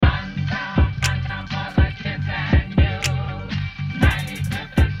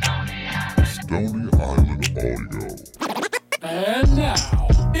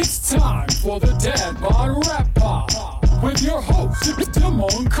Dad Bod Rap Pod with your hosts,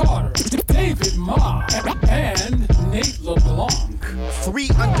 Damone Carter, David Ma, and Nate LeBlanc. Three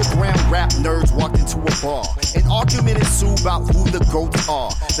underground rap nerds walked into a bar. An argument ensued about who the GOATs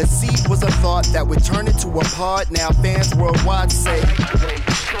are. The seed was a thought that would turn into a pod. Now fans worldwide say,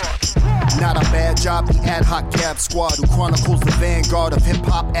 not a bad job, the ad hoc gab squad who chronicles the vanguard of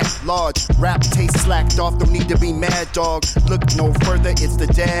hip-hop at large. Rap taste slacked off, don't need to be mad, dog. Look no further, it's the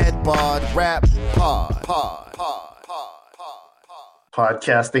Dad Bod Rap Pod.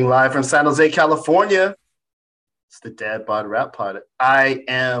 Podcasting live from San Jose, California. It's the Dad Bod Rap Pod. I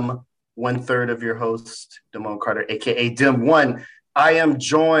am 1/3 of your host, Damone Carter, a.k.a. Dim One. I am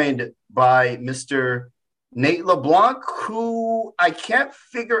joined by Mr. Nate LeBlanc, who I can't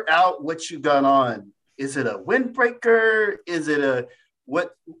figure out what you got on. Is it a windbreaker? Is it a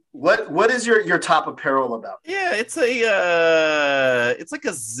what is your top apparel about? Yeah, it's like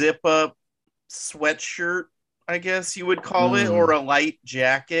a zip up sweatshirt, I guess you would call it, or a light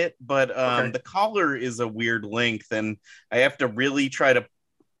jacket, but the collar is a weird length, and I have to really try to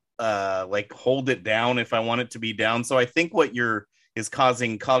hold it down if I want it to be down. So I think what is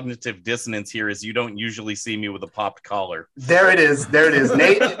causing cognitive dissonance here is you don't usually see me with a popped collar. There it is.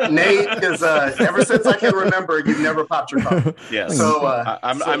 Nate is ever since I can remember, you've never popped your collar. Yeah. So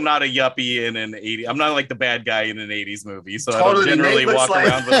I'm not a yuppie in an 80s. I'm not like the bad guy in an 80s movie. So totally, I don't generally walk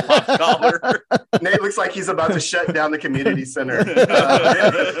around with a popped collar. Nate looks like he's about to shut down the community center.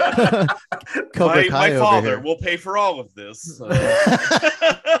 My father will pay for all of this. So.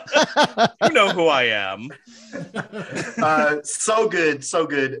 You know who I am. So good.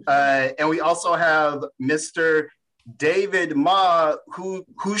 And we also have Mr. David Ma,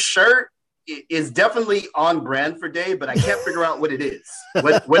 whose shirt is definitely on brand for Dave, but I can't figure out what it is.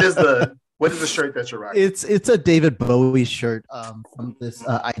 What is the shirt that you're rocking? It's a David Bowie shirt from this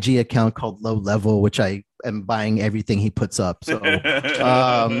IG account called Low Level, which I am buying everything he puts up. So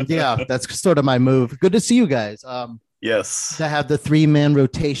yeah, that's sort of my move. Good to see you guys. Yes. To have the 3-man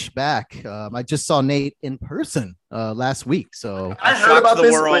rotation back. I just saw Nate in person last week. So I heard about the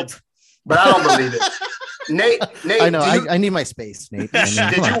this, world. but I don't believe it. Nate, I know. I need my space, Nate.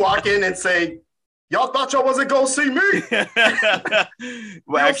 Did you walk in and say, y'all thought y'all wasn't going to see me?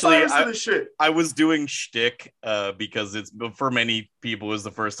 Well, actually, I was doing shtick because for many people, it was the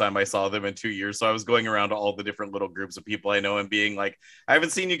first time I saw them in 2 years. So I was going around to all the different little groups of people I know and being like, I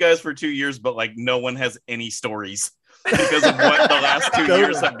haven't seen you guys for 2 years, but like no one has any stories because of what the last 2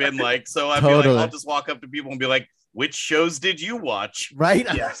 years have been like. So I'd be like, I'll just walk up to people and be like, which shows did you watch? Right?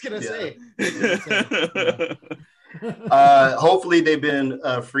 Yeah. I was going to say. Hopefully they've been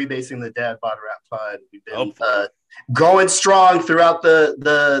freebasing the Dad Bod Rap Pod. We've been going strong throughout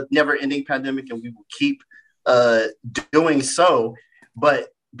the never-ending pandemic, and we will keep doing so. But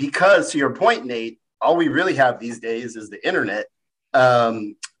because, to your point, Nate, all we really have these days is the internet.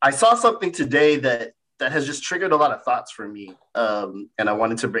 I saw something today that has just triggered a lot of thoughts for me, and I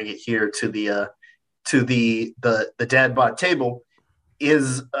wanted to bring it here to the Dad Bod table.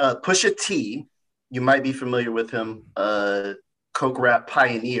 Is Pusha T. You might be familiar with him, Coke Rap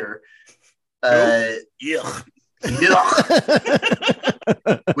pioneer. Which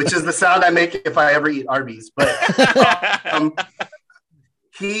is the sound I make if I ever eat Arby's. But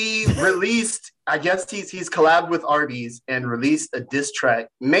he released, I guess he's collabed with Arby's and released a diss track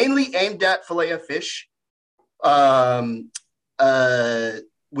mainly aimed at Filet-O-Fish.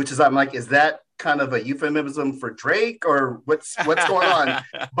 Which is, I'm like, is that kind of a euphemism for Drake or what's going on?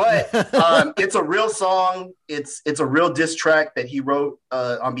 But it's a real song. It's a real diss track that he wrote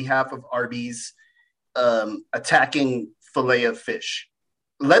on behalf of Arby's, attacking Filet-O-Fish.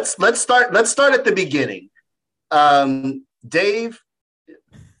 Let's start at the beginning. Dave,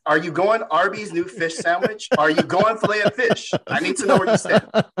 are you going Arby's new fish sandwich? Are you going Filet-O-Fish? I need to know where you stand.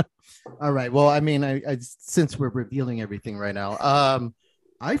 All right. Well, I mean, I since we're revealing everything right now,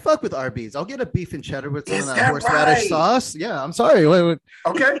 I fuck with Arby's. I'll get a beef and cheddar with some of that horseradish sauce. Yeah, I'm sorry.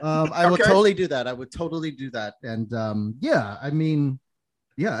 Okay. I would totally do that. And yeah, I mean,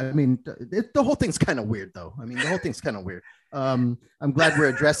 the whole thing's kind of weird, though. I mean, the whole thing's kind of weird. I'm glad we're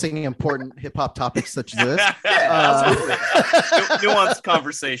addressing important hip hop topics such as this. Nuanced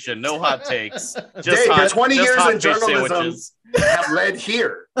conversation, no hot takes. Just Dave, 20 years in journalism have led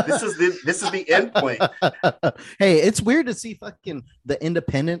here. This is the end point. Hey, it's weird to see fucking The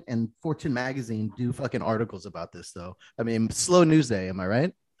Independent and Fortune magazine do fucking articles about this, though. I mean, slow news day. Am I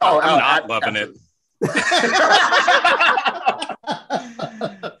right? Oh, I'm not loving it.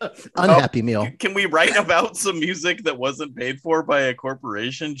 unhappy meal. Can we write about some music that wasn't paid for by a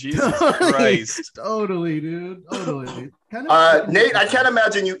corporation? Jesus Christ. Totally, dude. Totally. Nate, I can't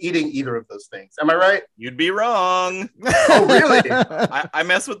imagine you eating either of those things. Am I right? You'd be wrong. Oh, really? I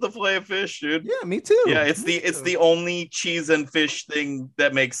mess with the fillet of fish, dude. Yeah, me too. Yeah, it's the only cheese and fish thing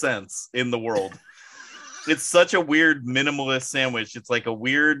that makes sense in the world. It's such a weird minimalist sandwich. It's like a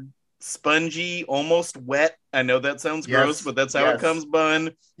weird, spongy, almost wet. I know that sounds gross, but that's how it comes bun.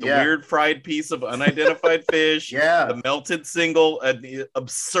 The weird fried piece of unidentified fish. The melted single, an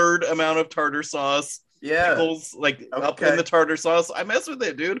absurd amount of tartar sauce. Pickles up in the tartar sauce. I mess with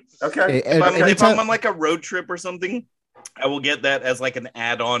it, dude. Okay. If I'm on like a road trip or something, I will get that as like an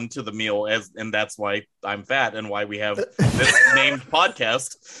add-on to the meal, and that's why I'm fat and why we have this named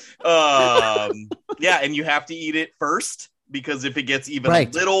podcast. And you have to eat it first, because if it gets even a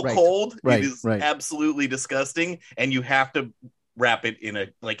little cold, it is absolutely disgusting, and you have to wrap it in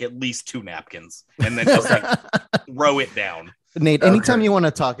at least 2 napkins and then just throw it down. Nate, anytime you want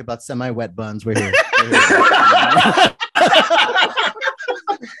to talk about semi-wet buns, we're here.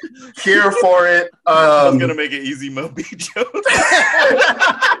 Here for it. I was gonna make an easy Moby joke.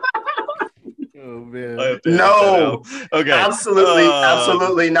 Oh man. No. Okay.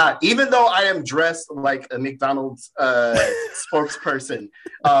 Absolutely not. Even though I am dressed like a McDonald's spokesperson,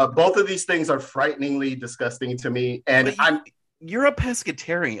 both of these things are frighteningly disgusting to me. And you're a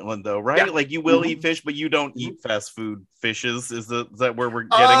pescatarian, though, right? Yeah. Like, you will eat fish, but you don't eat fast food fishes. Is that where we're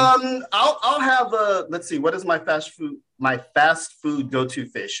getting? I'll have let's see, what is my fast food go-to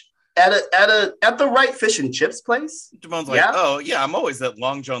fish? At the right fish and chips place. Jamon's like, oh yeah, I'm always at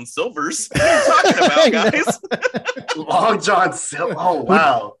Long John Silver's. What are you talking about, guys? Long John Silver. Oh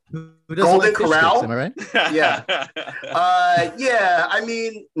wow. Golden like Corral. Sticks, am I right? Yeah. I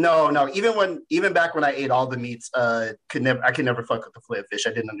mean, no. Even back when I ate all the meats, I could never fuck with the fillet of fish.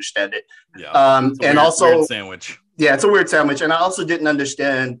 I didn't understand it. Yeah. Weird sandwich. Yeah, it's a weird sandwich, and I also didn't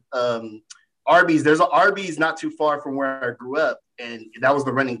understand Arby's. There's an Arby's not too far from where I grew up, and that was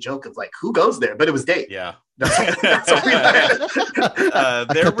the running joke of like, who goes there? But it was Dave. Yeah. That's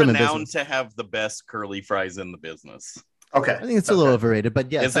They're renowned to have the best curly fries in the business. Okay. I think it's a little overrated,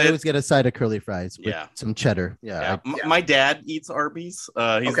 but yes, I always get a side of curly fries with some cheddar. My dad eats Arby's.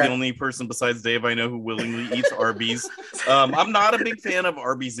 He's the only person besides Dave I know who willingly eats Arby's. I'm not a big fan of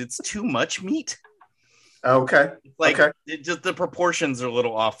Arby's. It's too much meat. Okay. Just the proportions are a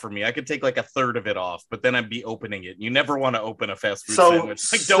little off for me. I could take like a third of it off, but then I'd be opening it. You never want to open a fast food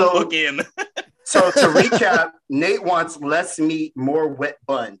sandwich. Don't look in. So to recap, Nate wants less meat, more wet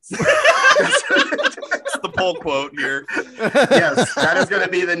buns. That's the pull quote here. Yes, that is going to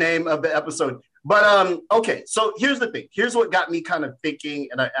be the name of the episode. But okay, so here's the thing. Here's what got me kind of thinking,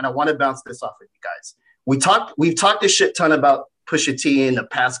 and I want to bounce this off of you guys. We've talked a shit ton about Pusha T in the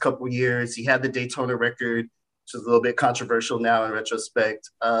past couple of years. He had the Daytona record, which is a little bit controversial now in retrospect.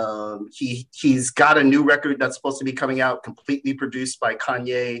 He's got a new record that's supposed to be coming out, completely produced by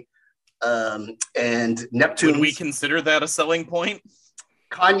Kanye and Neptune. Would we consider that a selling point?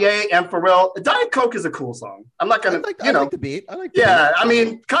 Kanye and Pharrell. Diet Coke is a cool song. I'm not gonna, I like the beat. I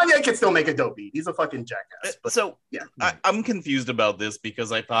mean, Kanye can still make a dope beat. He's a fucking jackass. But, I'm confused about this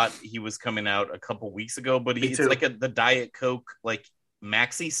because I thought he was coming out a couple weeks ago, but it's like the Diet Coke like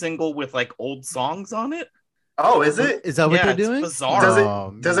maxi single with like old songs on it. Oh, is it? Is that what they're doing?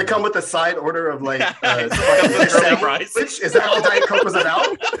 Bizarre. Does it come with a side order of like fries? Is that all Diet Coke was about?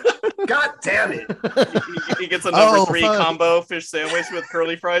 God damn it! He gets a number 3 combo fish sandwich with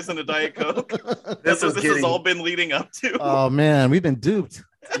curly fries and a Diet Coke. This has all been leading up to. Oh man, we've been duped,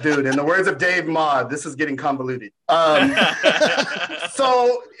 dude. In the words of Dave Ma, this is getting convoluted. So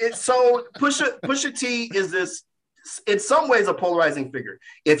Pusha T is this, in some ways, a polarizing figure.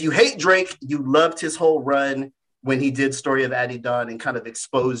 If you hate Drake, you loved his whole run when he did Story of Addie Dawn and kind of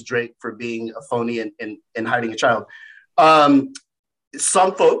exposed Drake for being a phony and hiding a child.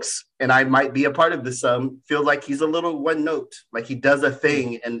 Some folks, and I might be a part of this, feel like he's a little one note, like he does a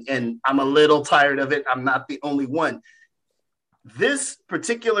thing, and I'm a little tired of it. I'm not the only one. This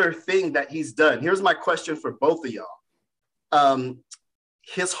particular thing that he's done, here's my question for both of y'all.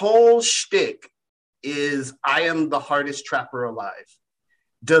 His whole shtick is, I am the hardest trapper alive.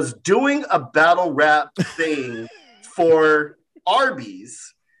 Does doing a battle rap thing for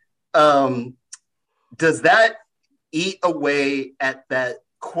Arby's, does that eat away at that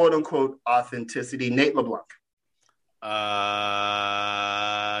quote unquote authenticity? Nate LeBlanc.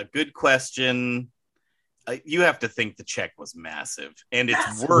 Good question. You have to think the check was massive and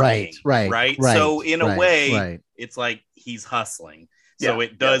it's working, right? So in a way, it's like he's hustling. So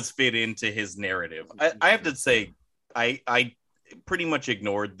it does fit into his narrative. I have to say, pretty much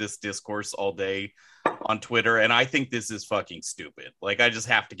ignored this discourse all day on Twitter, and I think this is fucking stupid. Like, I just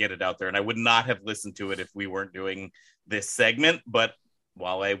have to get it out there, and I would not have listened to it if we weren't doing this segment, but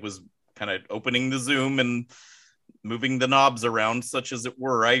while I was kind of opening the Zoom and moving the knobs around, such as it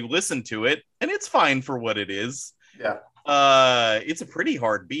were, I listened to it, and it's fine for what it is. Yeah. It's a pretty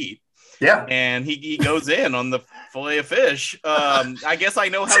hard beat. Yeah. And he goes in on the fillet of fish. I guess I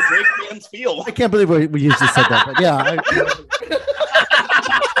know how Drake fans feel. I can't believe we usually said that, but yeah.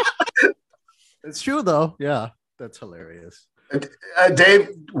 It's true, though. Yeah, that's hilarious. Dave,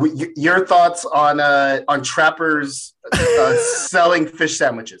 your thoughts on trappers selling fish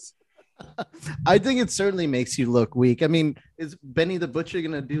sandwiches? I think it certainly makes you look weak. I mean, is Benny the Butcher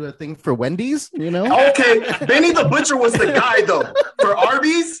gonna do a thing for Wendy's? You know? Okay, Benny the Butcher was the guy though. For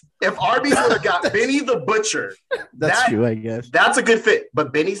Arby's, if Arby's would have got Benny the Butcher, that's true, I guess. That's a good fit.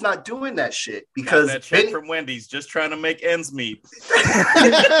 But Benny's not doing that shit because that chick from Wendy's just trying to make ends meet.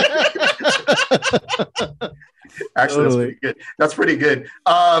 Actually, that's pretty good.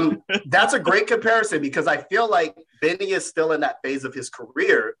 That's a great comparison because I feel like Benny is still in that phase of his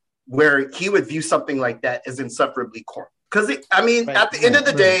career where he would view something like that as insufferably corny. Because at the end of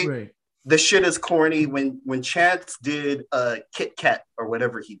the day, the shit is corny. When Chance did Kit Kat or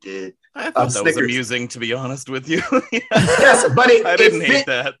whatever he did, I thought that was amusing, to be honest with you. Yes, but I didn't hate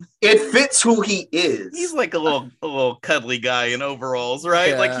that. It fits who he is. He's like a little cuddly guy in overalls,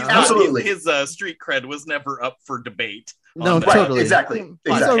 right? Yeah. Like Absolutely. His street cred was never up for debate. No, Right, totally. Exactly.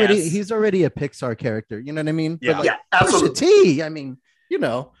 He's already a Pixar character. You know what I mean? Yeah, but yeah, absolutely. Pusha T. I mean,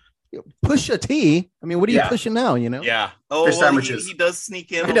 Pusha T. I mean, what are you pushing now? You know? Yeah. Oh, Fish sandwiches. He does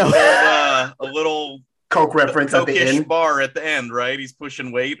sneak in a little Coke reference at the Coke-ish end. bar at the end, right? He's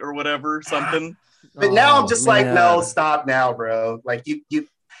pushing weight or whatever, something. But now I'm just like, man. no, stop now, bro. Like you,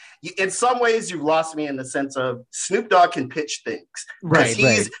 in some ways, you've lost me in the sense of Snoop Dogg can pitch things. Right,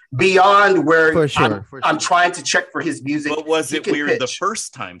 He's beyond where For sure. I'm trying to check for his music. But was He it can weird the pitch.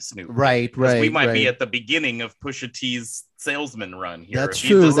 first time Snoop? Right. We might be at the beginning of Pusha T's salesman run here. That's If he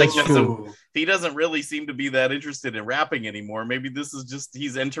true. doesn't- That's true. If he doesn't really seem to be that interested in rapping anymore, maybe this is just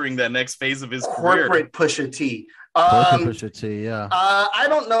he's entering that next phase of his career. Corporate Pusha T. Pusha T. Yeah. I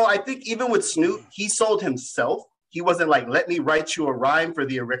don't know. I think even with Snoop, he sold himself. He wasn't like, let me write you a rhyme for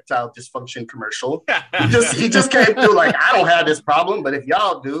the erectile dysfunction commercial. He just came through like, I don't have this problem, but if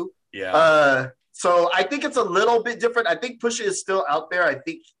y'all do. Yeah. So I think it's a little bit different. I think Pusha is still out there. I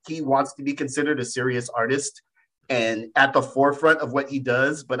think he wants to be considered a serious artist and at the forefront of what he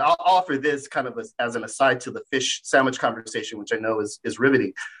does. But I'll offer this kind of as an aside to the fish sandwich conversation, which I know is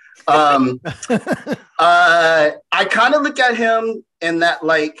riveting. I kind of look at him in that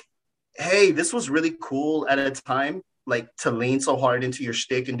like, hey, this was really cool at a time, like to lean so hard into your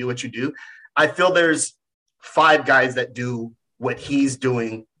shtick and do what you do. I feel there's 5 guys that do what he's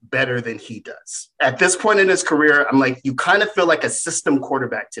doing better than he does. At this point in his career, I'm like, you kind of feel like a system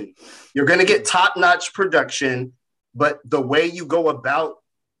quarterback to me. You're going to get top-notch production, but the way you go about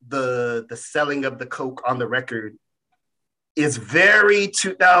the selling of the Coke on the record is very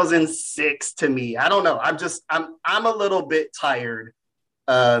 2006 to me. I don't know. I'm a little bit tired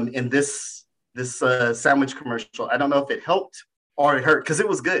in this sandwich commercial. I don't know if it helped or it hurt because it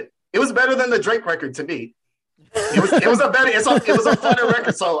was good. It was better than the Drake record to me. It was a funner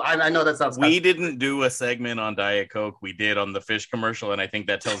record. So I know that sounds. We didn't do a segment on Diet Coke. We did on the fish commercial, and I think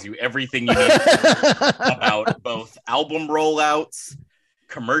that tells you everything you need to know about both album rollouts,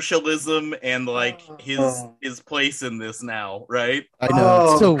 commercialism, and like his place in this now, right? I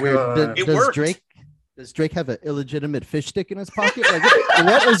know it's so God. weird. It worked. Does Drake have an illegitimate fish stick in his pocket? Like,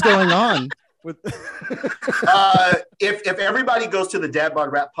 what is going on? With if everybody goes to the Dad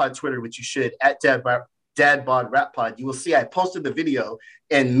Bod Rap Pod Twitter, which you should, at Dad Bod Rap Pod, you will see I posted the video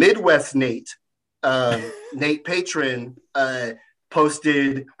and Midwest Nate Patron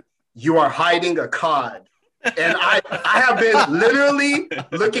posted, "You are hiding a cod." And I have been literally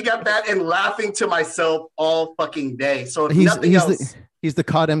looking at that and laughing to myself all fucking day. So if nothing else, he's the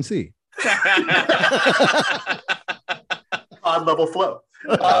COD MC. COD level flow.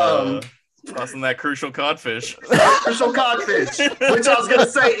 Crossing that crucial codfish. Crucial codfish, which I was gonna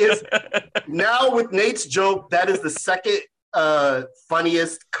say is now with Nate's joke, that is the second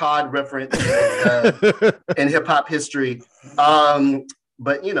funniest COD reference in hip hop history.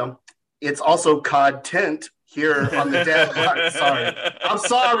 But it's also COD tent here on the Dad Bod. Sorry, I'm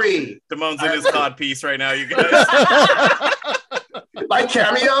sorry. Damone's in his COD piece right now, you guys. Like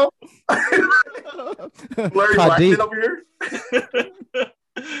cameo. Larry Blackman over here.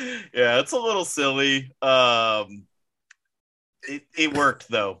 Yeah, it's a little silly. It worked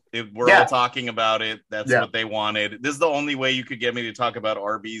though. We're all talking about it. That's what they wanted. This is the only way you could get me to talk about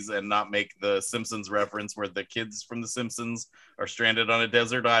Arby's and not make the Simpsons reference where the kids from the Simpsons are stranded on a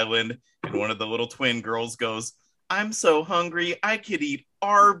desert island and one of the little twin girls goes, "I'm so hungry, I could eat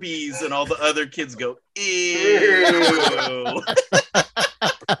Arby's," and all the other kids go, "Ew."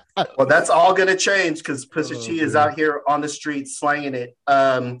 Well, that's all gonna change because Pusha T is out here on the streets slanging it.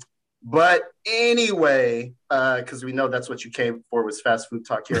 But anyway, because we know that's what you came for was fast food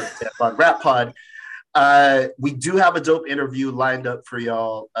talk here at Dad Bod Rap Pod. We do have a dope interview lined up for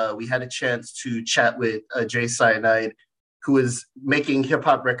y'all. We had a chance to chat with Jay Cyanide, who is making hip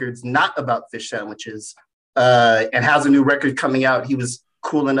hop records not about fish sandwiches, and has a new record coming out. He was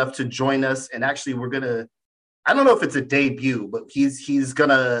cool enough to join us, and actually, we're gonna. I don't know if it's a debut, but he's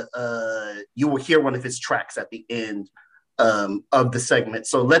gonna. You will hear one of his tracks at the end of the segment.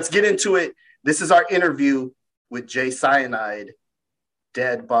 So let's get into it. This is our interview with Jay Cyanide,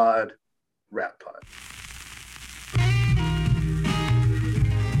 Dad Bod Rap Pod.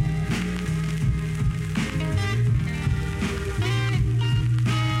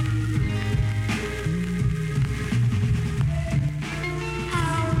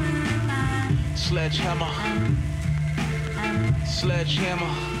 Sledgehammer.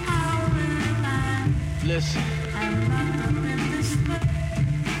 Listen.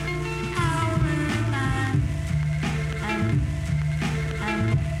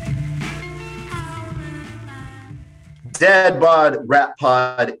 Dad Bod Rap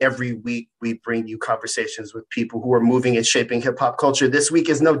Pod. Every week we bring you conversations with people who are moving and shaping hip hop culture. This week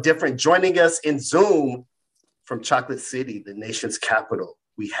is no different. Joining us in Zoom from Chocolate City, the nation's capital,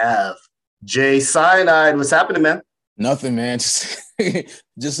 we have Jay Cyanide. What's happening, man? Nothing, man.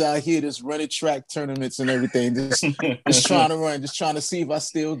 Just out here, just running track tournaments and everything. Just trying to run, just trying to see if I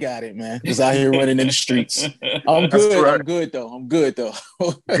still got it, man. Just out here running in the streets. I'm good. I'm good though.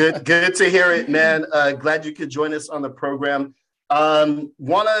 Good to hear it, man. Glad you could join us on the program.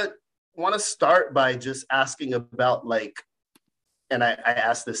 Wanna start by just asking about and I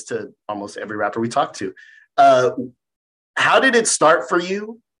asked this to almost every rapper we talked to. How did it start for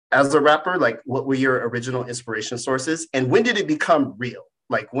you as a rapper? What were your original inspiration sources, and when did it become real?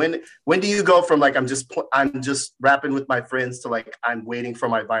 When do you go from I'm just rapping with my friends to I'm waiting for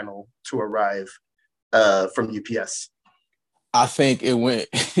my vinyl to arrive from UPS? I think it went.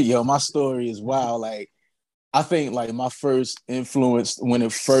 My story is wild. I think my first influence when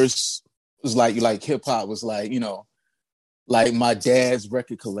it first was hip hop was my dad's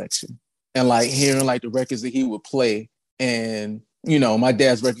record collection and hearing the records that he would play. And my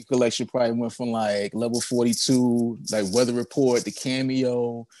dad's record collection probably went from Level 42, Weather Report, the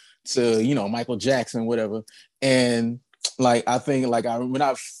Cameo, to Michael Jackson, whatever. And I think when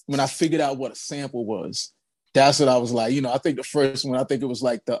I figured out what a sample was, that's what I was I think the first one, I think it was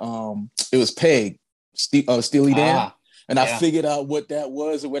it was Peg, Steely Dan, and I figured out what that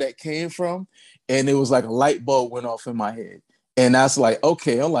was and where that came from, and it was a light bulb went off in my head. And that's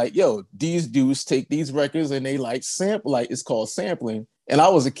okay, I'm these dudes take these records and they sample, it's called sampling. And I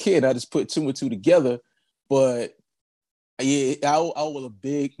was a kid, I just put two and two together. But yeah, I was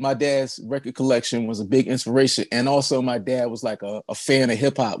my dad's record collection was a big inspiration. And also my dad was a fan of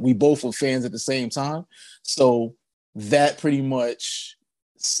hip hop. We both were fans at the same time. So that pretty much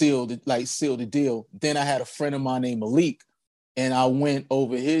sealed the deal. Then I had a friend of mine named Malik, and I went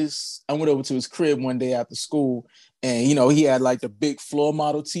over to his crib one day after school. And, he had the big floor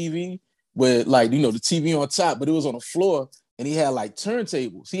model TV with the TV on top, but it was on the floor, and he had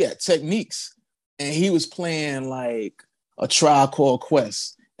turntables. He had Techniques, and he was playing a Tribe Called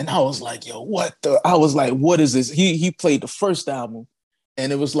Quest. And I was yo, what is this? He played the first album,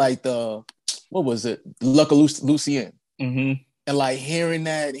 and it was what was it? Luck of Lucien. Mm-hmm. And hearing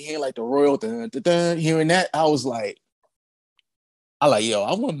that, hearing the Royal, hearing that, I was I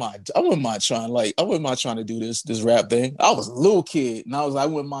wouldn't mind trying to do this rap thing. I was a little kid, and I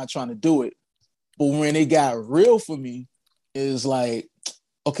wouldn't mind trying to do it. But when it got real for me, is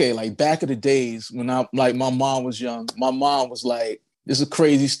okay, back in the days when my mom was young, my mom was this is a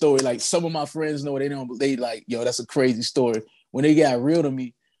crazy story. Some of my friends know, they that's a crazy story. When it got real to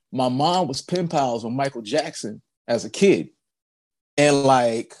me, my mom was pen pals with Michael Jackson as a kid. And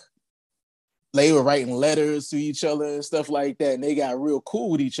they were writing letters to each other and stuff like that. And they got real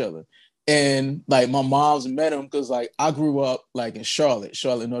cool with each other. And my mom's met him because I grew up in Charlotte,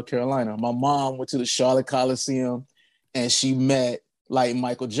 North Carolina. My mom went to the Charlotte Coliseum and she met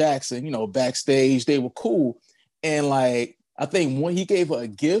Michael Jackson, backstage. They were cool. And I think when he gave her a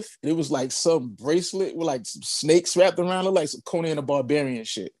gift, it was some bracelet with some snakes wrapped around it, some Conan the Barbarian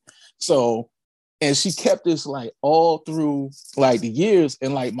shit. So And she kept this like all through like the years.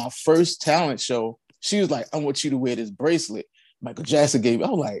 And like my first talent show, she was like, I want you to wear this bracelet Michael Jackson gave me.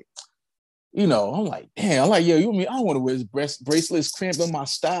 I'm like, you know, I'm like, damn, I'm like, yo, you mean I want to wear this bracelet, it's cramped on my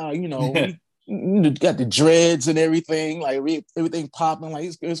style, you know. You got the dreads and everything, like everything popping,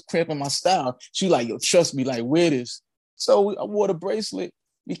 like it's cramping my style. She like, yo, trust me, like wear this. So I wore the bracelet.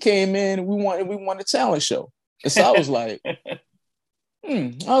 We came in and we won the talent show. And so I was like,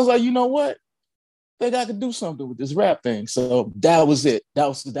 I was like, you know what? I think I could do something with this rap thing. So that was it.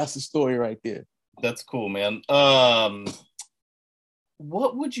 That's the story right there. That's cool, man.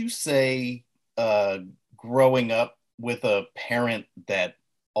 What would you say growing up with a parent that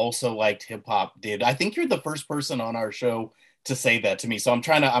also liked hip hop did? I think you're the first person on our show to say that to me. So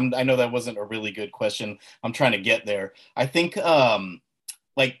I know that wasn't a really good question. I'm trying to get there. I think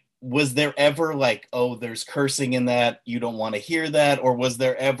like, was there ever like, oh, there's cursing in that, you don't want to hear that? Or was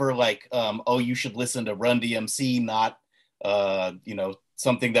there ever like, oh, you should listen to Run DMC, not, you know,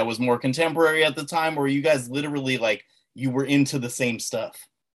 something that was more contemporary at the time? Or you guys literally like, you were into the same stuff?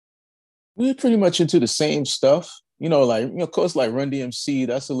 We were pretty much into the same stuff. You know, like, you know, of course, like Run DMC,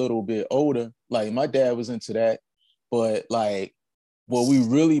 that's a little bit older. Like my dad was into that. But like what we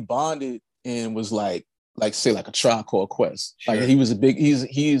really bonded in was like say like a Tribe Called Quest. Sure. Like he's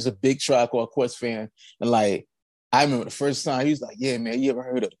a big Tribe Called Quest fan. And like I remember the first time he was like, yeah, man, you ever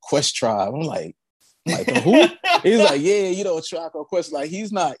heard of the Quest Tribe? I'm like who? He's like, yeah, you know, Tribe Called Quest. Like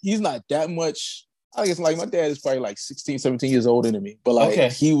he's not that much. I guess like my dad is probably like 16, 17 years older than me. But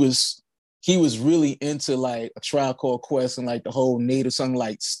like he was really into like a Tribe Called Quest and like the whole native song,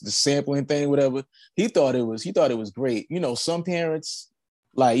 like the sampling thing, whatever. He thought it was great. You know, some parents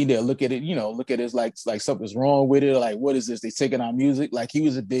like either look at it as like something's wrong with it, or like what is this? They taking our music. Like he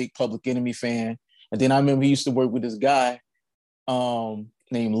was a big Public Enemy fan. And then I remember he used to work with this guy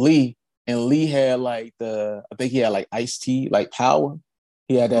named Lee. And Lee had like I think he had like Ice-T, like Power.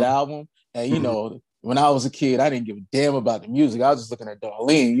 He had that album. And you know, when I was a kid, I didn't give a damn about the music. I was just looking at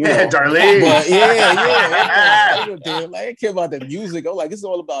Darlene. You know? Darlene. But I didn't care about the music. I was like, it's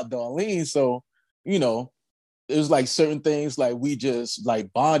all about Darlene. So, you know, it was like certain things like we just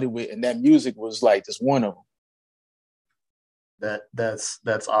like bonded with, and that music was like just one of them. That's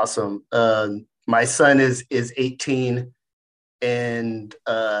awesome. My son is 18, and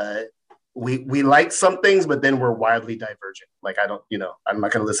we like some things, but then we're wildly divergent. Like I'm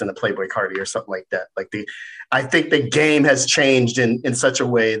not going to listen to Playboi Carti or something like that. Like I think the game has changed in such a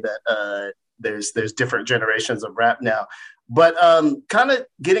way that there's different generations of rap now. But kind of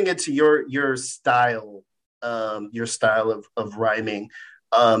getting into your style of rhyming.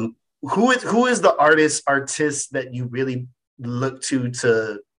 Who is the artist that you really look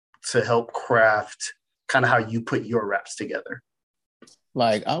to help craft kind of how you put your raps together?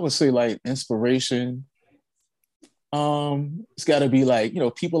 Like I would say like inspiration. It's got to be like, you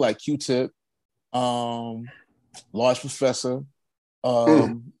know, people like Q-Tip, Large Professor.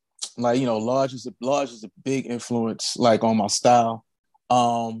 Like, you know, Large is a big influence like on my style.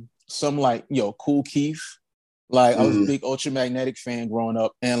 Some like, you know, Kool Keith. Like I was a big Ultramagnetic fan growing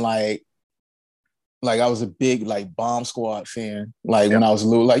up, and like I was a big like Bomb Squad fan. Like when I was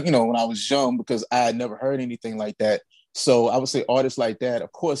little, like, you know, when I was young, because I had never heard anything like that. So I would say artists like that,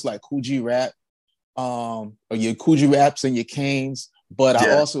 of course, like Kool G Rap, or your Kool G Raps and your Kanes. But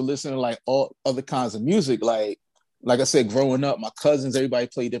I also listen to like all other kinds of music. Like I said, growing up, my cousins, everybody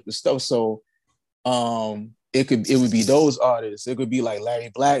played different stuff. So it would be those artists. It could be like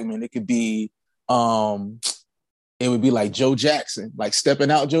Larry Blackman. It could be it would be like Joe Jackson, like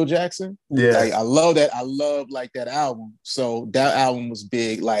Stepping Out Joe Jackson. Yeah. Like I love that. I love like that album. So that album was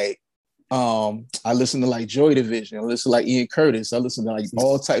big. Like I listened to like Joy Division. I listened to like Ian Curtis. I listened to like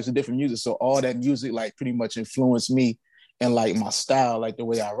all types of different music. So all that music like pretty much influenced me and like my style, like the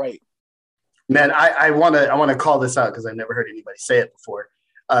way I write. Man, I want to call this out because I never heard anybody say it before.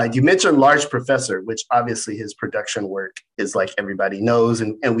 You mentioned Large Professor, which obviously his production work is like everybody knows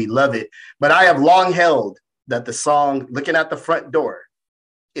and we love it. But I have long held that the song Looking at the Front Door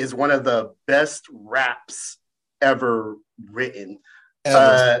is one of the best raps ever written.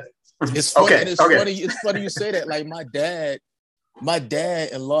 It's funny. Okay, it's funny you say that. Like my dad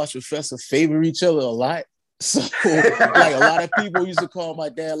and Large Professor favor each other a lot. So like a lot of people used to call my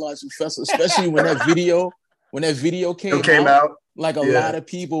dad Large Professor, especially when that video came out. Like a lot of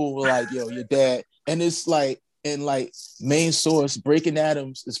people were like, yo, your dad. And it's like, and like Main Source, Breaking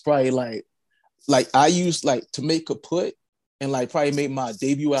Atoms is probably like I used like to make Kaput and like probably make my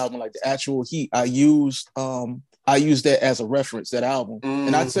debut album, like the Actual Heat. I used that as a reference, that album.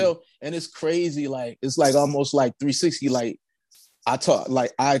 And and it's crazy, like it's like almost like 360, like I talk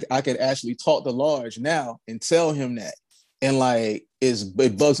like I could actually talk to Large now and tell him that. And like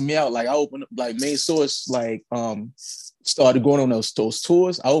it bugs me out. Like I opened up like Main Source, like started going on those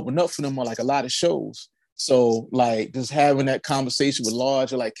tours. I opened up for them on like a lot of shows. So like just having that conversation with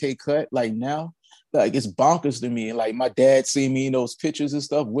Large or like K-Cut, like now, like it's bonkers to me. And like my dad seeing me in those pictures and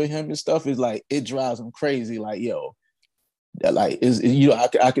stuff with him and stuff is like it drives him crazy. Like, yo, that like is you know,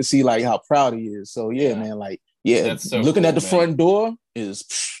 I can see like how proud he is. So yeah, man, like so looking cool, at the front door is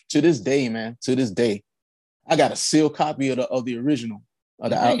to this day, man. To this day, I got a sealed copy of the original of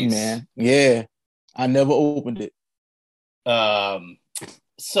the album, man. Yeah, I never opened it.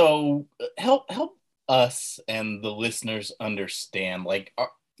 So help us and the listeners understand. Like,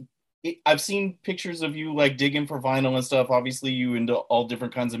 I've seen pictures of you like digging for vinyl and stuff. Obviously, you into all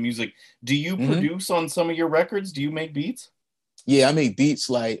different kinds of music. Do you produce on some of your records? Do you make beats? Yeah, I make beats.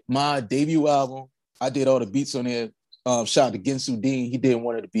 Like my debut album, I did all the beats on there. Shout out to Ginsu Dean. He did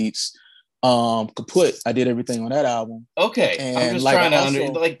one of the beats. Kaput, I did everything on that album. Okay, and I'm just trying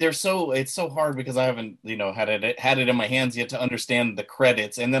to like it's so hard because I haven't had it in my hands yet to understand the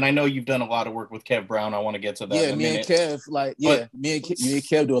credits. And then I know you've done a lot of work with Kev Brown. I want to get to that. Yeah, me and Kev, me and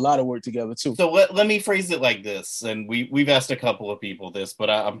Kev do a lot of work together too. So let me phrase it like this, and we've asked a couple of people this, but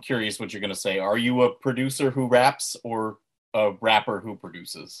I'm curious what you're gonna say. Are you a producer who raps or a rapper who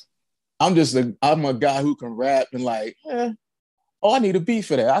produces? I'm a guy who can rap and like, I need a beat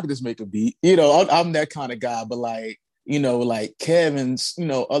for that. I can just make a beat. You know, I'm that kind of guy. But like, you know, like Kevin's, you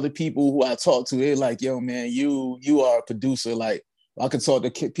know, other people who I talk to, they're like, yo, man, you are a producer. Like, I can talk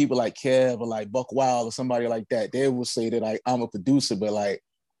to people like Kev or like Buck Wild or somebody like that. They will say that like I'm a producer, but like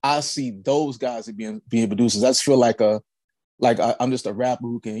I see those guys as being producers. I just feel like I'm just a rapper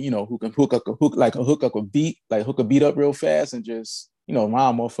who can hook up a beat, like hook a beat up real fast and just, you know,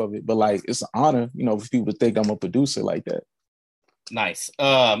 rhyme off of it. But like it's an honor, you know, for people to think I'm a producer like that. Nice.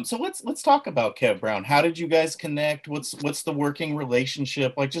 So let's talk about Kev Brown. How did you guys connect? What's the working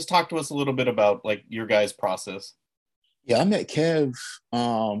relationship? Like, just talk to us a little bit about like your guys' process. Yeah, I met Kev,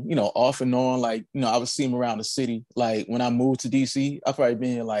 you know, off and on. Like, you know, I would see him around the city. Like when I moved to DC, I've probably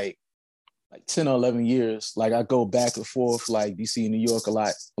been here like 10 or 11 years. Like I go back and forth, like DC and New York a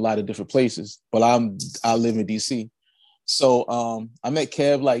lot of different places. But I live in DC. So I met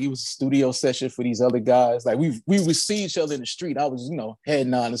Kev, like he was a studio session for these other guys. Like we would see each other in the street. I was, you know,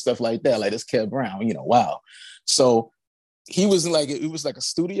 heading on and stuff like that. Like, that's Kev Brown, you know, wow. So he was like, it was like a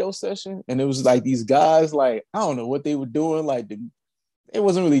studio session. And it was like these guys, like, I don't know what they were doing. Like they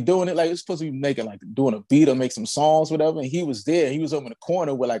wasn't really doing it. Like it was supposed to be making like doing a beat or make some songs, whatever. And he was there. He was over in the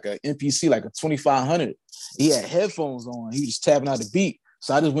corner with like an MPC, like a 2500. He had headphones on. He was just tapping out the beat.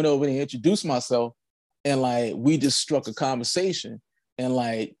 So I just went over there and introduced myself. And like we just struck a conversation, and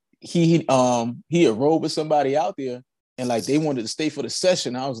like he had rode with somebody out there, and like they wanted to stay for the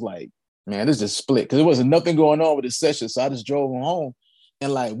session. I was like, man, this just split because there wasn't nothing going on with the session. So I just drove them home,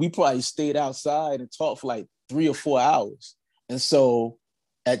 and like we probably stayed outside and talked for like 3 or 4 hours. And so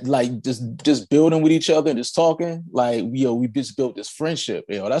at like just building with each other and just talking, like we just built this friendship.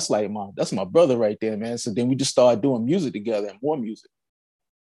 You know, that's my brother right there, man. So then we just started doing music together and more music.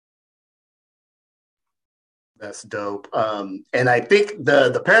 That's dope. And I think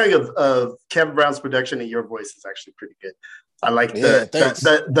the pairing of Kevin Brown's production and your voice is actually pretty good. I like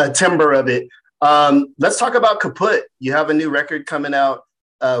the timbre of it. Let's talk about Kaput. You have a new record coming out.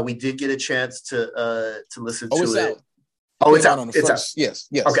 We did get a chance to listen to it. It's out. It's out. Yes.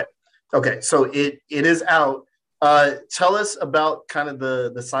 Okay. So it is out. Tell us about kind of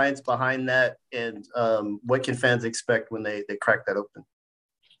the science behind that and what can fans expect when they crack that open?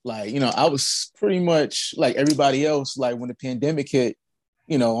 Like, you know, I was pretty much like everybody else, like when the pandemic hit,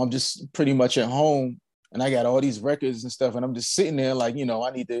 you know, I'm just pretty much at home and I got all these records and stuff and I'm just sitting there like, you know, I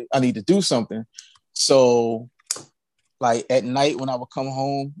need to do something. So like at night when I would come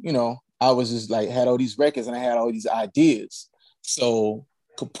home, you know, I was just like had all these records and I had all these ideas. So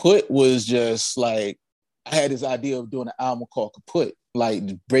Kaput was just like, I had this idea of doing an album called Kaput, like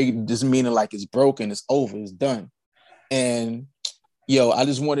break, just meaning like it's broken, it's over, it's done. And I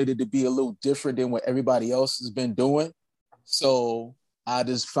just wanted it to be a little different than what everybody else has been doing. So I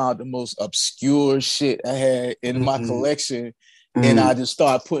just found the most obscure shit I had in my collection. And I just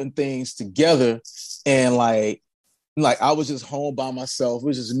started putting things together. And like I was just home by myself. It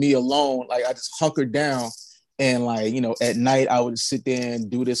was just me alone. Like I just hunkered down. And like, you know, at night I would sit there and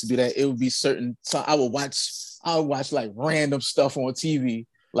do this and do that. It would be certain. So I would watch like random stuff on TV.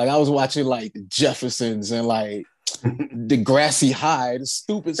 Like I was watching like the Jeffersons and like the Grassy High, the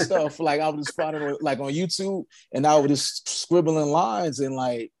stupid stuff. Like I would just find it like on YouTube and I would just scribbling lines and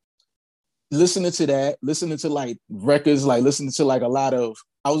like listening to that, listening to like records, like listening to like I was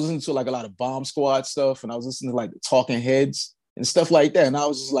listening to like a lot of Bomb Squad stuff, and I was listening to like the Talking Heads and stuff like that. And I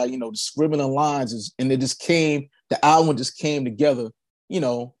was just like, the scribbling lines, and the album just came together.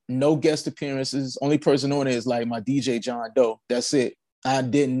 No guest appearances. Only person on it is like my DJ John Doe. That's it. I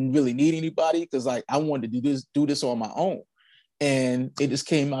didn't really need anybody because like I wanted to do this on my own, and it just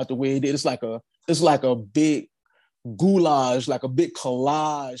came out the way it did. It's like a big goulash, like a big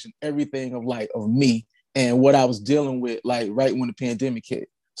collage and everything of me and what I was dealing with, like right when the pandemic hit.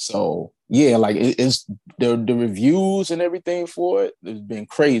 So yeah, like it's the reviews and everything for it has been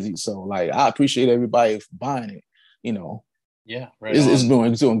crazy. So like I appreciate everybody for buying it. Yeah, right. It's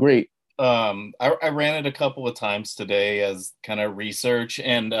doing great. I ran it a couple of times today as kind of research,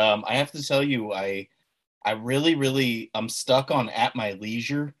 and I have to tell you, I really I'm stuck on At My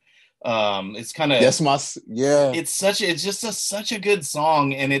Leisure. It's kind of it's just such a good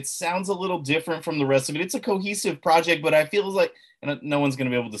song, and it sounds a little different from the rest of it. It's a cohesive project, but I feel like, and no one's going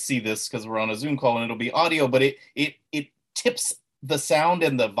to be able to see this because we're on a Zoom call and it'll be audio, but it tips the sound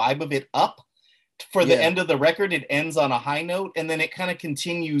and the vibe of it up for the end of the record. It ends on a high note, and then it kind of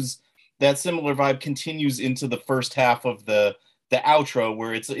continues. That similar vibe continues into the first half of the outro,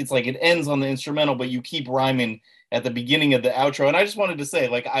 where it's like it ends on the instrumental, but you keep rhyming at the beginning of the outro. And I just wanted to say,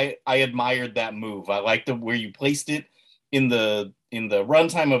 like, I admired that move. I liked where you placed it in the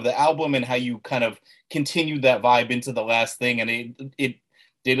runtime of the album and how you kind of continued that vibe into the last thing. And it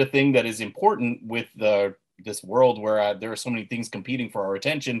did a thing that is important with this world where there are so many things competing for our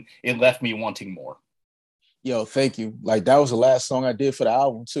attention. It left me wanting more. Yo, thank you. Like, that was the last song I did for the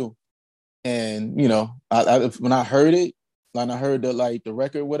album too. And when I heard it, and I heard the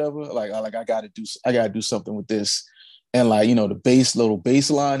record, whatever, I gotta do something with this. And the little bass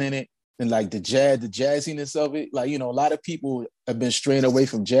line in it, and like the jazziness of it. Like, a lot of people have been straying away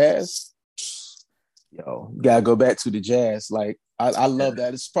from jazz. Yo, you gotta go back to the jazz. Like, I love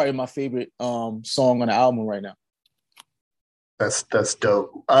that. It's probably my favorite song on the album right now. That's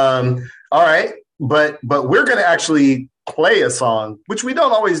dope. All right, but we're gonna actually play a song, which we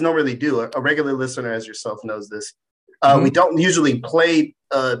don't always normally do. A regular listener as yourself knows this. We don't usually play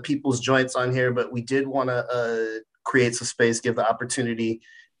people's joints on here, but we did want to create some space, give the opportunity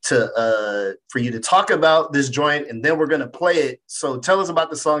for you to talk about this joint, and then we're going to play it. So tell us about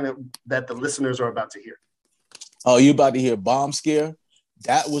the song that the listeners are about to hear. Oh, you about to hear Bomb Scare?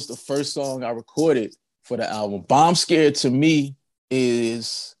 That was the first song I recorded for the album. Bomb Scare to me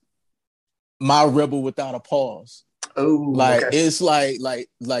is my Rebel Without a Pause. Oh, like okay. It's like I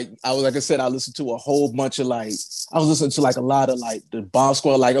said, I listened to a whole bunch of I was listening to a lot of the Bomb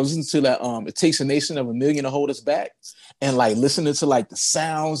Squad. I was listening to that It Takes a Nation of a Million to Hold Us Back, and listening to the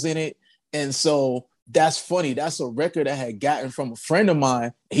sounds in it. And so that's funny. That's a record I had gotten from a friend of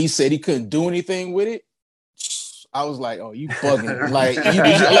mine. He said he couldn't do anything with it. I was like, oh, you bugging.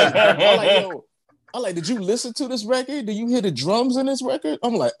 Did you listen to this record? Did you hear the drums in this record?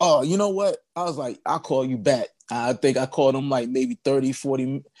 I'm like, oh, you know what? I was like, I'll call you back. I think I called him maybe 30,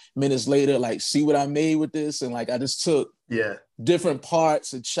 40 minutes later, see what I made with this. And I just took different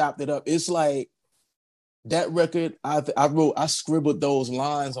parts and chopped it up. It's that record, I scribbled those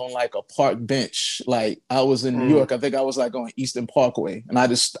lines on a park bench. I was in New York. I think I was on Eastern Parkway. And I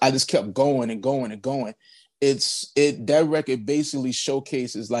just kept going and going and going. That record basically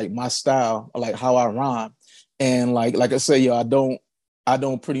showcases my style, how I rhyme. And like I say, I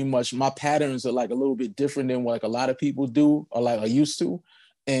don't pretty much, my patterns are a little bit different than what a lot of people do or are used to.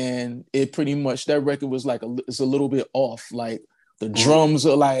 And it pretty much, that record was it's a little bit off. The drums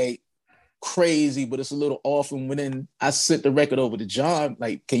are crazy, but it's a little off. And when I sent the record over to John,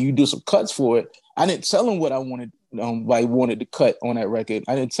 can you do some cuts for it? I didn't tell him what I wanted to cut on that record.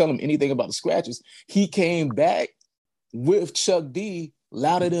 I didn't tell him anything about the scratches. He came back with Chuck D,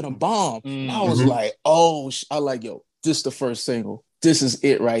 Louder Than a Bomb. And I was yo, this is the first single. This is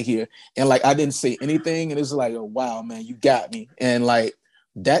it right here. And I didn't say anything. And it's oh, wow, man, you got me. And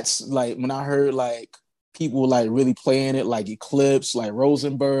that's when I heard people really playing it, Eclipse,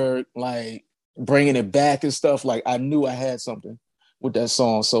 Rosenberg, bringing it back and stuff. I knew I had something with that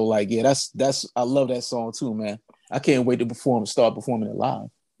song. So that's I love that song too, man. I can't wait to start performing it live.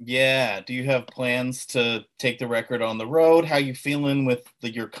 Yeah. Do you have plans to take the record on the road? How you feeling with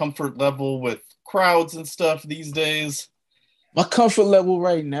your comfort level with crowds and stuff these days? My comfort level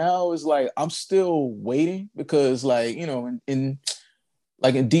right now is I'm still waiting because in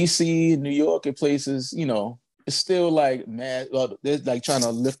DC, New York, and places, it's still they're trying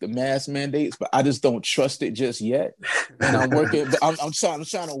to lift the mask mandates, but I just don't trust it just yet. And I'm working, but I'm trying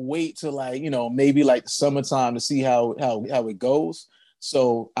to wait till maybe the summertime to see how it goes.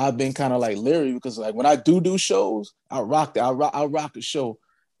 So I've been kind of like leery because like when I do shows, I rock a show,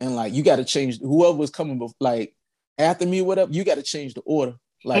 and like you got to change whoever was coming like after me, whatever. You got to change the order.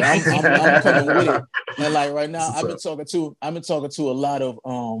 Like I'm coming with it, and like right now I've been talking to a lot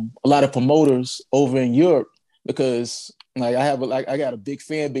of promoters over in Europe because like I got a big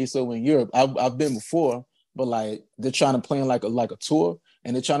fan base over in Europe. I've been before, but like they're trying to plan like a tour,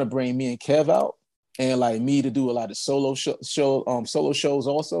 and they're trying to bring me and Kev out, and like me to do a lot of solo shows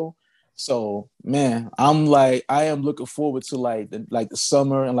also. So man, I am looking forward to like the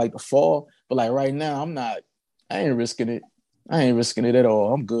summer and like the fall, but like right now I ain't risking it. I ain't risking it at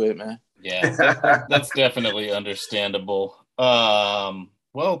all. I'm good, man. Yeah, that's definitely understandable.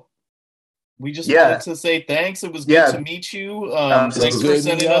 Well, we just wanted to say thanks. It was good to meet you. Thanks for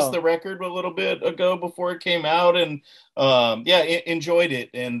sending us the record a little bit ago before it came out, and enjoyed it.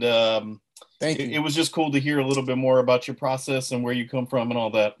 And thank you. It was just cool to hear a little bit more about your process and where you come from and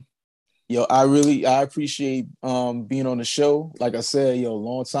all that. Yo, I appreciate being on the show. Like I said,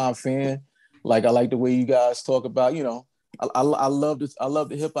 long time fan. Like I like the way you guys talk about, I love this. I love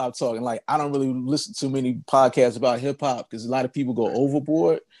the hip hop talk, and like I don't really listen to many podcasts about hip hop because a lot of people go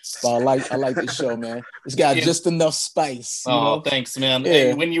overboard. But I like this show, man. It's got just enough spice. Thanks, man. Yeah.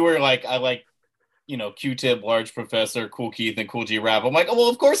 And when you were like, I like, Q-Tip, Large Professor, Kool Keith, and Kool G Rap. I'm like, oh well,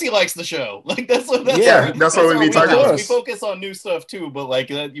 of course he likes the show. Like that's what we be talking about. We focus on new stuff too, but like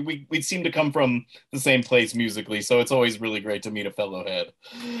we seem to come from the same place musically, so it's always really great to meet a fellow head.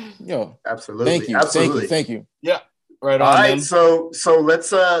 Yo, absolutely, thank you. Yeah. Right on. All right, man. so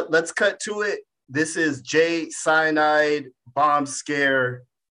let's cut to it. This is Jay Cyanide, Bomb Scare,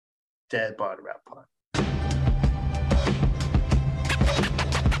 Dad Bod Rap Pod.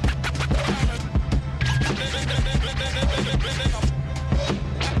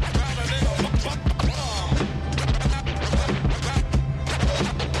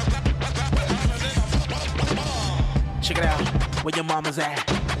 Check it out, where your mama's at.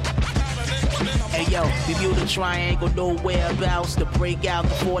 Hey yo, Bermuda Triangle, nowhere abouts to break out,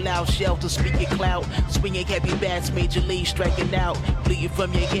 the fallout shelter, speaking clout, swinging heavy bats, major league striking out, bleeding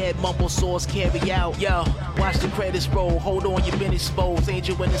from your head, mumble sores carry out. Yo, watch the credits roll, hold on, you've been exposed,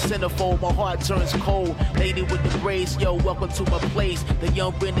 angel in the centerfold, my heart turns cold, lady with the braids, yo, welcome to my place, the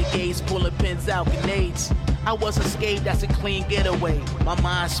young renegades pulling pins out, grenades. I wasn't scared, that's a clean getaway. My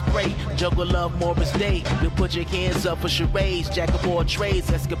mind spray, juggle love Morris Day. You put your hands up for charades, jack of all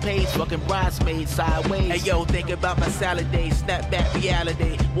trades, escapades, fucking bridesmaids, sideways. Hey yo, think about my salad days, snap back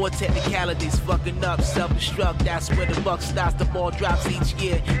reality. More technicalities, fucking up, self-destruct. That's where the buck stops, the ball drops each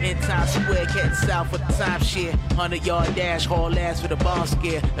year. In Times Square, heading south for the timeshare. 100-yard dash, haul ass for the bomb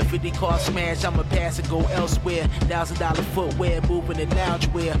scare. A 50-car smash, I'ma pass and go elsewhere. $1,000 footwear, moving in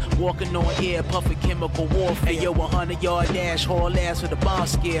loungewear. Walking on air, puffing chemical warfare. Hey yo, 100-yard dash, haul ass for the bomb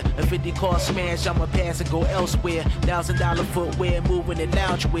scare. A 50-car smash, I'ma pass and go elsewhere. $1,000 footwear, moving in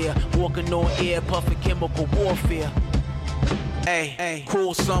loungewear. Walking on air, puffing chemical warfare. Hey,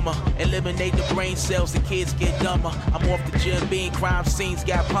 cool summer, eliminate the brain cells, the kids get dumber. I'm off the Jim Beam, crime scenes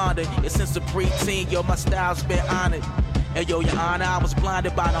got pondered. And since the preteen, yo, my style's been honored. Hey yo, your honor, I was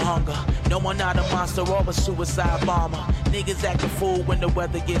blinded by the hunger. No, I'm not a monster or a suicide bomber. Niggas act a fool when the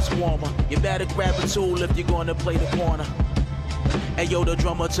weather gets warmer. You better grab a tool if you're gonna play the corner. Hey yo, the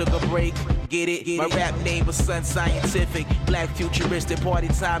drummer took a break. Get it? My rap name was Sun Scientific. Black futuristic, party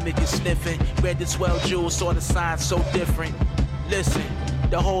time if you're sniffing. Read the 12 jewels, saw the signs so different. Listen,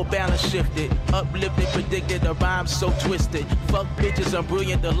 the whole balance shifted. Uplifted, predicted, the rhyme so twisted. Fuck bitches, I'm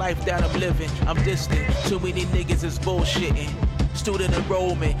brilliant, the life that I'm living. I'm distant, too many niggas is bullshitting. Student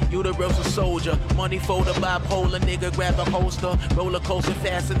enrollment, universal soldier. Money folder, bipolar, nigga grab a holster. Roller coaster,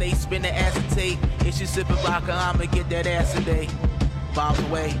 fascinate, spin the acetate. If she sipping vodka, I'ma get that ass today. Bombs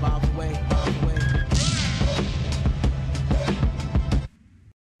away, bombs away, bombs away.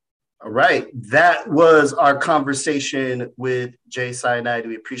 All right, that was our conversation with Jay Cyanide.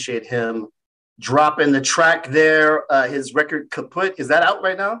 We appreciate him dropping the track there. His record Kaput, is that out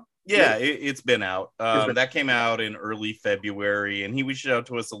right now? Yeah, it's been out. That came out in early February, and he reached out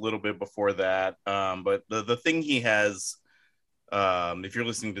to us a little bit before that. But the thing he has, if you're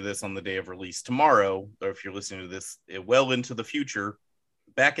listening to this on the day of release tomorrow, or if you're listening to this well into the future,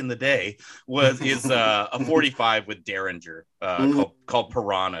 back in the day, is a 45 with Derringer called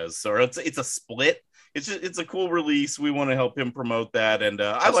Piranhas. So it's a split. It's a cool release. We want to help him promote that, and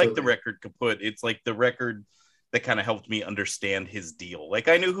I like the record Kaput. It's like the record that kind of helped me understand his deal. Like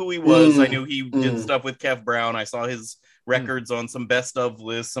I knew who he was. I knew he did stuff with Kev Brown. I saw his records on some best of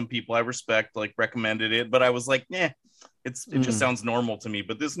lists. Some people I respect like recommended it, but I was like, it just sounds normal to me.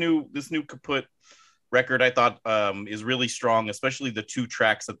 But this new Kaput record I thought is really strong, especially the 2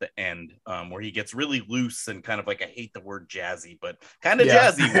 tracks at the end where he gets really loose and kind of like, I hate the word jazzy, but kind of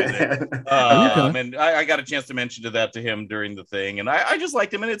jazzy with it. And I got a chance to mention that to him during the thing, and I just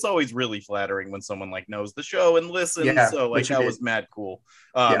liked him, and it's always really flattering when someone like knows the show and listens. So like that was mad cool.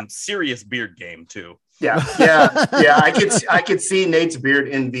 Serious beard game too. Yeah. I could see Nate's beard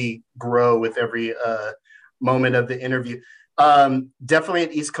envy grow with every moment of the interview. Definitely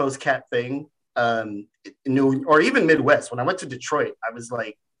an East Coast cat thing. New or even Midwest. When I went to Detroit, I was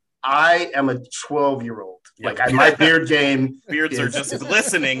like, I am a 12-year-old. Like my beard game. Beards are just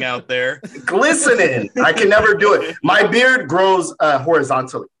glistening out there. Glistening. I can never do it. My beard grows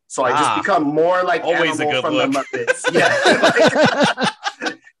horizontally, so I just become more like always a good from look. the Muppets. Yeah.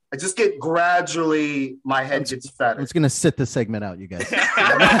 I just get gradually, my head gets fatter. I'm just gonna sit this segment out, you guys.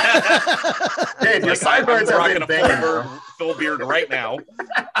 Dave, your sideburns are rocking a full beard right now.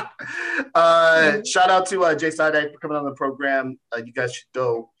 Shout out to Jay Sidek for coming on the program. You guys should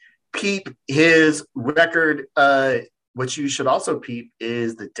go peep his record. What you should also peep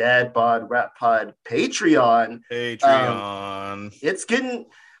is the Dad Bod Rap Pod Patreon. It's getting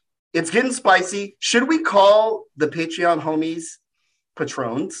spicy. Should we call the Patreon homies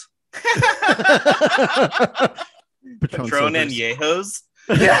patrons? Patron and Yehos.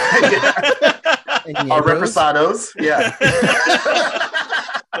 Our reposados. Yeah.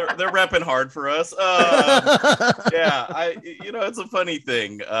 They're repping hard for us. It's a funny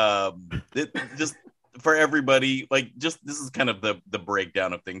thing. Just for everybody, like, just this is kind of the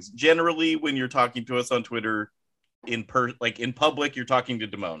breakdown of things. Generally, when you're talking to us on Twitter, in public, you're talking to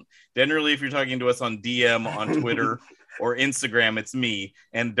Damone. Generally, if you're talking to us on DM on Twitter or Instagram, it's me,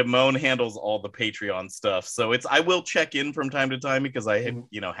 and Damone handles all the Patreon stuff. So I will check in from time to time because I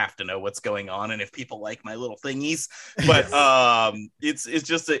have to know what's going on and if people like my little thingies. But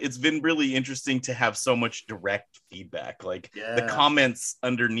it's been really interesting to have so much direct feedback. Like the comments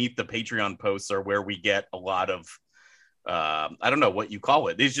underneath the Patreon posts are where we get a lot of I don't know what you call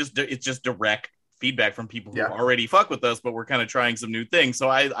it. It's just direct feedback from people who already fuck with us, but we're kind of trying some new things. So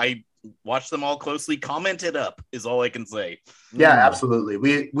I watch them all closely. Comment it up is all I can say. Yeah,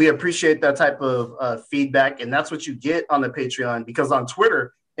 absolutely. We appreciate that type of feedback, and that's what you get on the Patreon, because on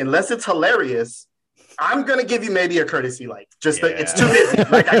Twitter, unless it's hilarious, I'm gonna give you maybe a courtesy like. It's too busy.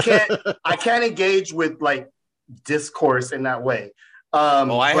 Like I can't engage with like discourse in that way.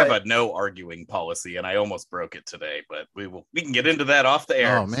 I have a no arguing policy, and I almost broke it today, but we can get into that off the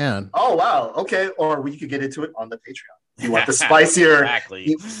air. Oh man. Oh wow. Okay. Or we could get into it on the Patreon. You want the spicier?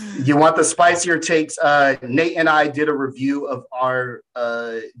 Exactly. You want the spicier takes? Nate and I did a review of our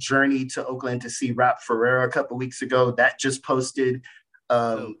journey to Oakland to see Rap Ferreira a couple weeks ago. That just posted.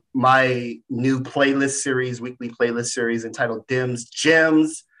 My new weekly playlist series entitled Dims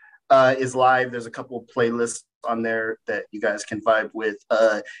Gems is live. There's a couple of playlists on there that you guys can vibe with.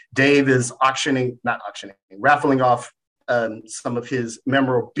 Dave is raffling off some of his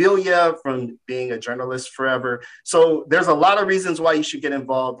memorabilia from being a journalist forever. So there's a lot of reasons why you should get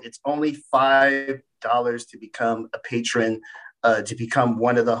involved. It's only $5 to become a patron, to become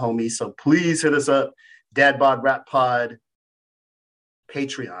one of the homies. So please hit us up. Dad Bod Rap Pod,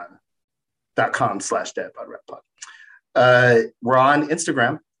 patreon.com/Dad Bod Rap Pod. We're on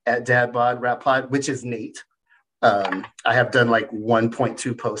Instagram at Dad Bod Rap Pod, which is Nate. I have done like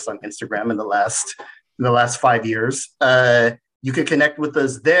 1.2 posts on Instagram in the last 5 years. You can connect with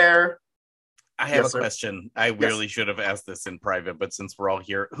us there. I have a question. I really should have asked this in private, but since we're all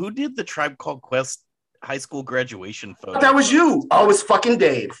here, who did the Tribe Called Quest high school graduation photo? That was you. Oh, it was fucking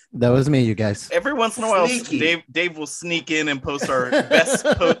Dave. That was me, you guys. Every once in a while, Dave will sneak in and post our best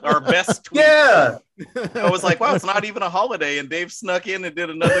tweet. Yeah. I was like, wow, it's not even a holiday, and Dave snuck in and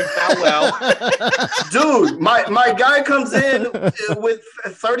did another powwow. Dude, my guy comes in with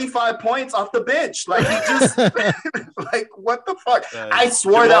 35 points off the bench. Like he just like what the fuck? I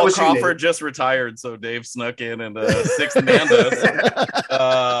swore Jamal that was Crawford just retired, so Dave snuck in and sixth man us.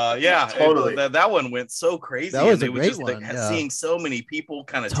 Totally. That one went so crazy. That was and a great one. Seeing so many people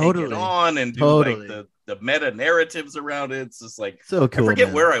kind of take it on and do like the meta narratives around it. It's just like so cool. I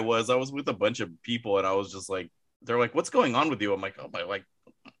forget where I was. I was with a bunch of people, and I was just like, they're like, "What's going on with you?" I'm like, "Oh my, like,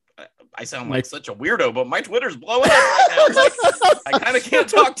 I sound like such a weirdo, but my Twitter's blowing up right now. Like, I kind of can't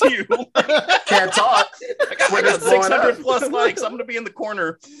talk to you. Can't talk. I got 600 plus likes. I'm gonna be in the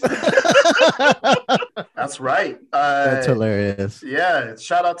corner." That's right. That's hilarious. Yeah.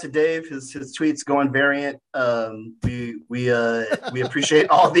 Shout out to Dave. His tweets going variant. We appreciate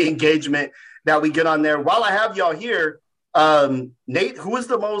all the engagement that we get on there. While I have y'all here, Nate, who is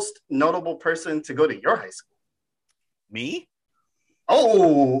the most notable person to go to your high school? Me?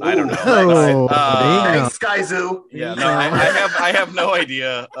 Oh, I don't know. Thanks, Sky Zoo. Yeah, no, I have no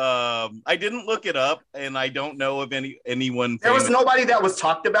idea. I didn't look it up, and I don't know of anyone. There was nobody that was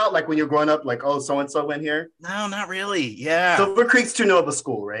talked about, like when you're growing up, like, oh, so and so went here. No, not really. Yeah, Silver Creek's too new of a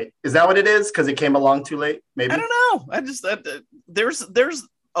school, right? Is that what it is? Because it came along too late. Maybe I don't know. I just there's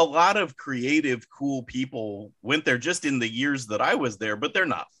a lot of creative, cool people went there just in the years that I was there, but they're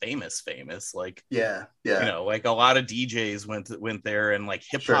not famous. Like, yeah, you know, like a lot of DJs went there and like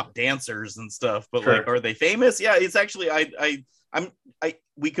hip hop dancers and stuff. But like, are they famous? Yeah, it's actually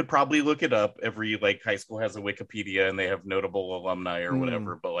we could probably look it up. Every like high school has a Wikipedia and they have notable alumni or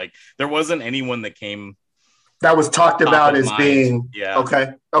whatever. But like, there wasn't anyone that came that was talked about as being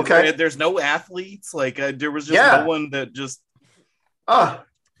okay. There's no athletes. Like there was just no one that just.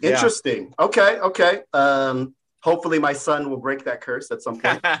 Interesting. Okay. Hopefully my son will break that curse at some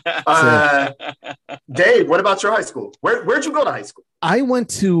point. Dave, what about your high school? Where'd you go to high school? I went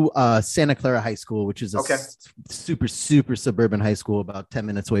to Santa Clara High School, which is a super suburban high school about 10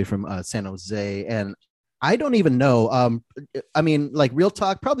 minutes away from San Jose. And I don't even know. I mean, like real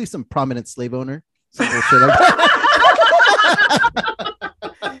talk, probably some prominent slave owner. Some bullshit like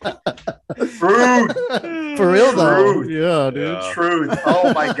Truth. For real though. Yeah, dude. Truth.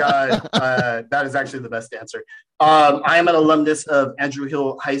 Oh my God. That is actually the best answer. I am an alumnus of Andrew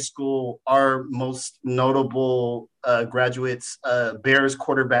Hill High School. Our most notable graduates, Bears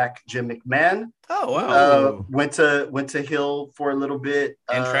quarterback Jim McMahon. Oh wow. Went to Hill for a little bit.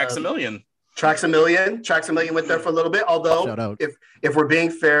 And Traxamillion. Traxamillion went there for a little bit. Although if we're being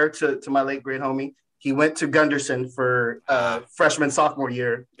fair to my late great homie, he went to Gunderson for freshman, sophomore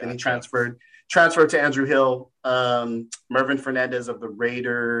year, and he transferred to Andrew Hill, Mervin Fernandez of the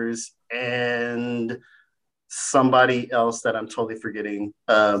Raiders, and somebody else that I'm totally forgetting.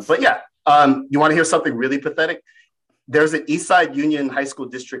 But yeah, you want to hear something really pathetic? There's an Eastside Union High School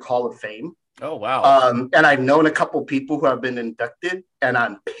District Hall of Fame. Oh, wow. And I've known a couple people who have been inducted, and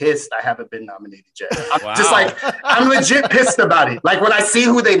I'm pissed I haven't been nominated yet. I'm just like, I'm legit pissed about it. Like when I see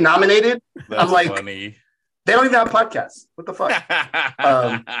who they've nominated, I'm like, funny. They don't even have podcasts. What the fuck?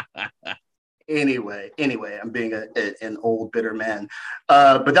 Anyway, I'm being an old, bitter man.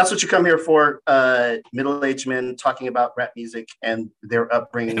 But that's what you come here for, middle-aged men talking about rap music and their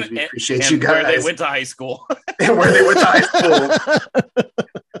upbringings. We appreciate you guys. Where they went to high school. And where they went to high school.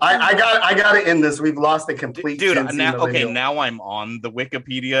 I got to end this. We've lost a complete dude. Now I'm on the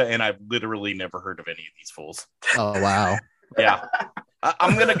Wikipedia, and I've literally never heard of any of these fools. Oh wow. Yeah.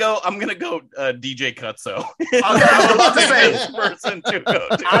 I'm gonna go DJ Cutso. Okay, I'm about to say person to go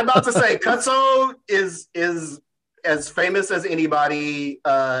to. I'm about to say Cutso is as famous as anybody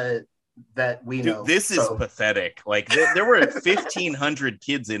that we know. This is pathetic. Like there were 1,500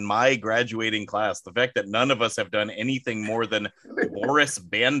 kids in my graduating class. The fact that none of us have done anything more than Boris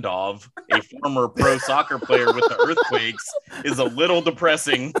Bandov, a former pro soccer player with the Earthquakes, is a little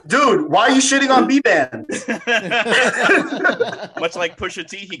depressing. Dude, why are you shitting on B-Band? Much like Pusha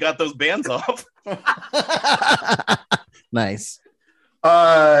T, he got those bands off. Nice.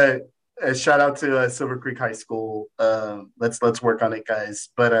 Shout out to Silver Creek High School. Let's work on it, guys.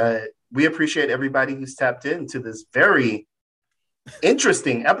 But we appreciate everybody who's tapped into this very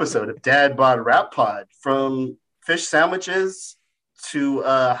interesting episode of Dad Bod Rap Pod, from fish sandwiches to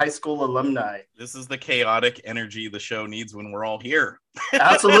high school alumni. This is the chaotic energy the show needs when we're all here.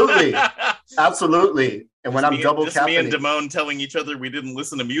 Absolutely. And when I'm double caffeinated. Me and Damone telling each other we didn't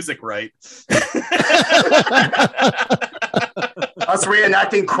listen to music right. Us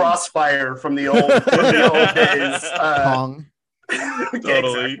reenacting Crossfire from the old days. Pong.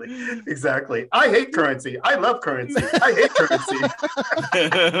 Totally. Exactly. I hate currency. I love currency. I hate currency.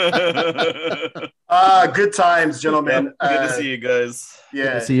 Good times, gentlemen. Good to see you guys. Yeah.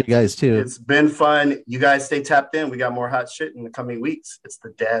 Good to see you guys too. It's been fun. You guys stay tapped in. We got more hot shit in the coming weeks. It's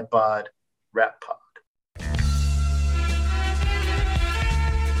the Dad Bod Rap Pod.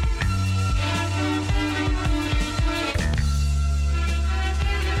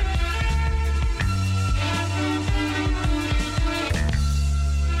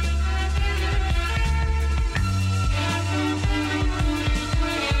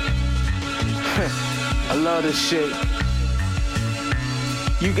 I love this shit.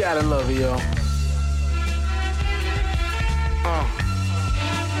 You gotta love it, yo.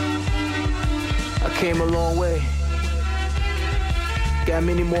 I came a long way. Got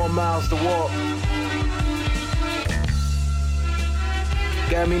many more miles to walk.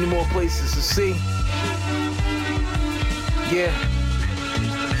 Got many more places to see. Yeah.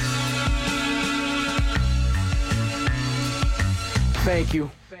 Thank you.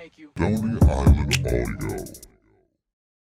 Lonely Island Audio.